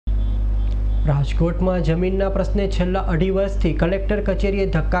રાજકોટમાં જમીનના પ્રશ્ને છેલ્લા 2.5 વર્ષથી કલેક્ટર કચેરીએ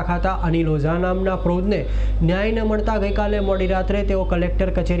ધક્કા ખાતા અનિલ ઓઝા નામના પ્રૌઢને ન્યાય ન મળતા ગઈકાલે મોડી રાત્રે તેઓ કલેક્ટર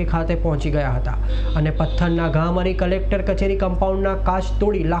કચેરી ખાતે પહોંચી ગયા હતા અને પથ્થરના ઘા મારી કલેક્ટર કચેરી કમ્પાઉન્ડના કાચ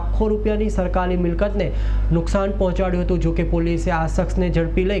તોડી લાખો રૂપિયાની સરકારી મિલકતને નુકસાન પહોંચાડ્યું હતું। જો કે પોલીસે આ શખ્સને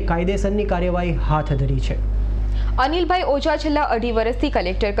ઝડપી લઈ કાયદેસરની કાર્યવાહી હાથ ધરી છે। અનિલભાઈ ઓઝા છેલ્લા 2.5 વર્ષથી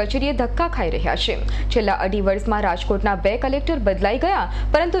કલેક્ટર કચેરીએ ધક્કા ખાઈ રહ્યા છે। છેલ્લા 2.5 વર્ષમાં રાજકોટના 2 કલેક્ટર બદલાઈ ગયા,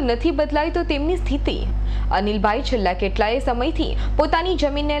 પરંતુ નથી બદલાઈ તો તેમની સ્થિતિ। અનિલભાઈ છેલ્લા કેટલાય સમયથી પોતાની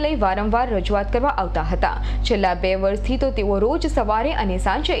જમીનને લઈ વારંવાર રજૂઆત કરવા આવતા હતા। છેલ્લા 2 વર્ષથી તો તેઓ રોજ સવારે અને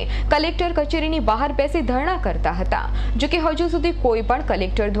સાંજે કલેક્ટર કચેરીની બહાર બેસી ધરણા કરતા હતા। જો કે હજુ સુધી કોઈ પણ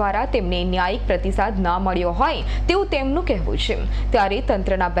કલેક્ટર દ્વારા તેમને ન્યાયિક પ્રતિસાદ ન મળ્યો હોય તેવું તેમનું કહેવું છે। ત્યારે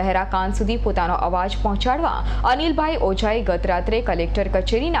તંત્રના બહેરા કાન સુધી પોતાનો અવાજ પહોંચાડવા અનિલભાઈ ઓઝાએ ગત રાત્રે કલેક્ટર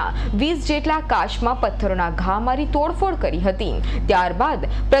કચેરીના 20 જેટલા કાચમાં પથ્થરોના ઘા મારી તોડફોડ કરી હતી। ત્યારબાદ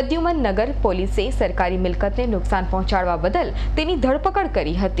પ્રદ્યુમન નગર પોલીસે સરકારી મિલકતને નુકસાન પહોંચાડવા બદલ તેની ધરપકડ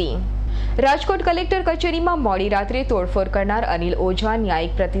કરી હતી। રાજકોટ કલેક્ટર કચેરીમાં મોડી રાત્રે તોડફોડ કરનાર અનિલ ઓઝા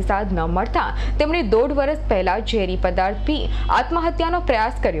ન્યાયિક પ્રતિસાદ ન મળતા તેમણે 1.5 વર્ષ પહેલા ઝેરી પદાર્થ પી આત્મહત્યાનો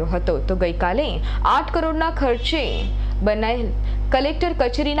પ્રયાસ કર્યો હતો। તો ગઈકાલે 8 કરોડના ખર્ચે બનાવેલ કલેક્ટર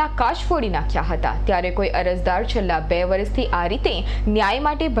કચેરીના કાચ ફોડી નાખ્યા હતા। ત્યારે કોઈ અરજદાર છેલ્લા 2 વર્ષથી આ રીતે ન્યાય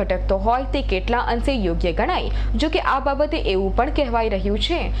માટે ભટકતો હોય તે કેટલા અંશે યોગ્ય ગણાય। જો કે આ બાબતે એવું પણ કહેવાઈ રહ્યું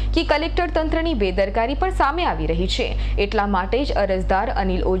છે કે કલેક્ટર તંત્રની બેદરકારી પણ સામે આવી રહી છે। એટલા માટે જ અરજદાર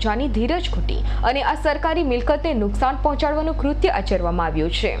અનિલ ઓઝાની ધીરજ ખૂટી અને આ સરકારી મિલકતને નુકસાન પહોંચાડવાનું કૃત્ય આચરવામાં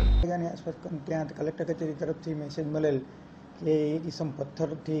આવ્યું છે। ત્યાં કલેક્ટર કચેરી તરફથી મેસેજ મળેલ કે એક ઇસમ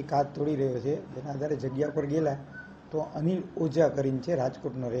પથ્થરથી કાચ તોડી રહ્યો છે, જેના આધારે જગ્યા પર ગયેલા તો અનિલ ઓઝા કરીને છે,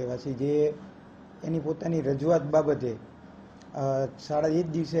 રાજકોટનો રહેવાસી, જે એની પોતાની રજૂઆત બાબતે એ જ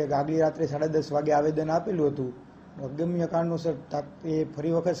દિવસે આગલી રાત્રે 10:30 વાગે આવેદન આપેલું હતું। અગમ્ય કારણોસર એ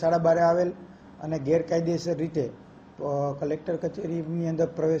ફરી વખત 12:30 આવેલ અને ગેરકાયદેસર રીતે કલેક્ટર કચેરીની અંદર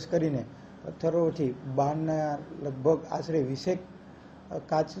પ્રવેશ કરીને પથ્થરોથી બહારના લગભગ આશરે 20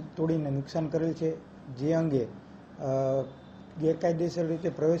 કાચ તોડીને નુકસાન કરેલ છે। જે અંગે ગેરકાયદેસર રીતે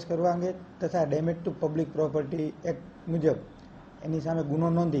પ્રવેશ કરવા અંગે તથા damage two public property act મુજબ એની સામે ગુનો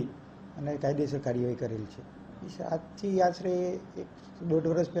નોંધી અને કાયદેસર કાર્યવાહી કરેલ છે। આજથી આશરે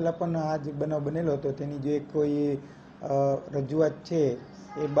 1.5 વર્ષ પહેલાં પણ આ જે બનાવ બનેલો હતો તેની જે કોઈ રજૂઆત છે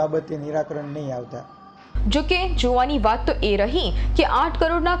એ બાબતે નિરાકરણ નહીં આવતા। જો કે જોવાની વાત તો એ રહી કે 8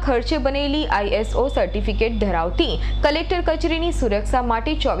 કરોડના ખર્ચે બનેલી ISO સર્ટિફિકેટ ધરાવતી કલેક્ટર કચેરીની સુરક્ષા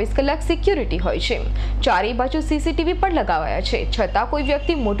માટે 24 કલાક સિક્યુરિટી હોય છે। ચારે બાજુ CCTV પણ લગાવાયા છે, છતાં કોઈ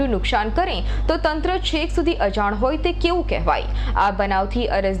વ્યક્તિ મોટું નુકસાન કરે તો તંત્ર છેક સુધી અજાણ હોય તે કેવું કહેવાય। આ બનાવથી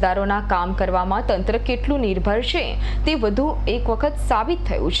અરજદારોના કામ કરવામાં તંત્ર કેટલું નિર્ભર છે તે વધુ એક વખત સાબિત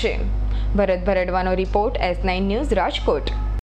થયું છે। ભરત ભરડવાનો રિપોર્ટ S9 ન્યૂઝ રાજકોટ।